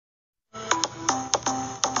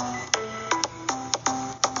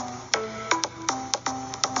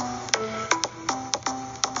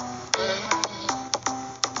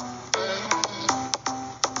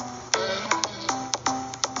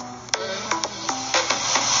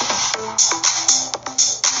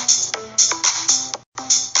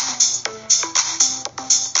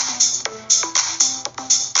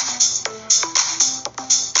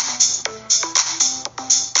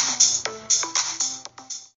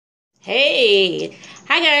Hey,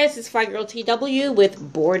 hi guys, it's Fly Girl TW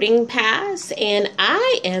with Boarding Pass, and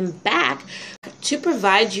I am back to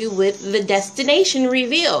provide you with the destination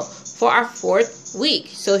reveal for our 4th week.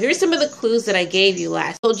 So here's some of the clues that I gave you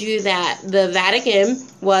last. I told you that the Vatican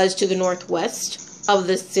was to the northwest of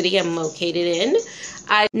the city I'm located in.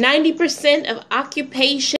 90% of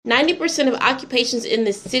occupations in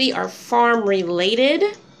the city are farm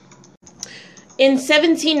related. In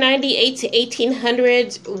 1798 to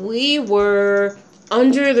 1800s, we were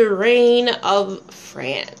under the reign of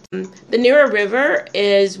France. The Nera River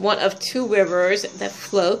is one of 2 rivers that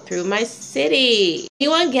flow through my city.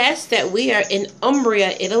 Anyone guess that we are in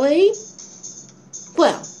Umbria, Italy?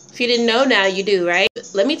 Well, if you didn't know, now you do, right?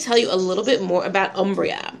 Let me tell you a little bit more about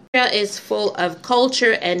Umbria. Umbria is full of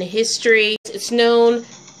culture and history. It's known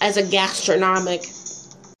as a gastronomic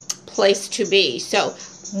place to be. So,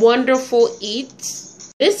 wonderful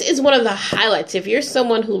eats. This is one of the highlights. If you're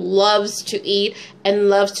someone who loves to eat and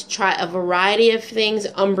loves to try a variety of things,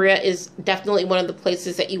 Umbria is definitely one of the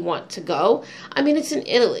places that you want to go. I mean, it's in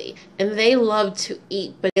Italy, and they love to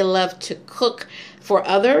eat, but they love to cook for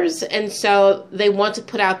others, and so they want to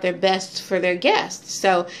put out their best for their guests.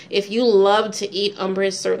 So if you love to eat,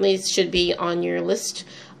 Umbria certainly should be on your list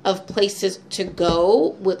of places to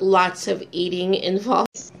go with lots of eating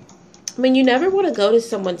involved. I mean, you never want to go to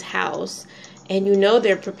someone's house and you know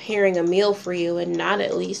they're preparing a meal for you and not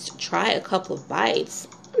at least try a couple of bites.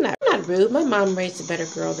 I'm not rude. My mom raised a better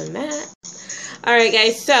girl than that. All right,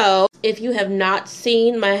 guys. So if you have not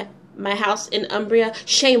seen my house in Umbria,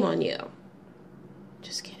 shame on you.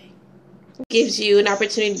 Just kidding. It gives you an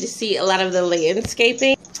opportunity to see a lot of the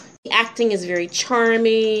landscaping. The acting is very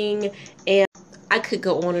charming, and I could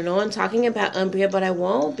go on and on talking about Umbria, but I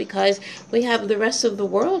won't because we have the rest of the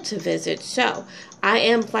world to visit. So, I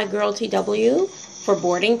am Fly Girl TW for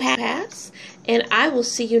Boarding Pass, and I will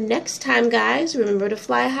see you next time, guys. Remember to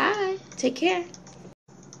fly high. Take care.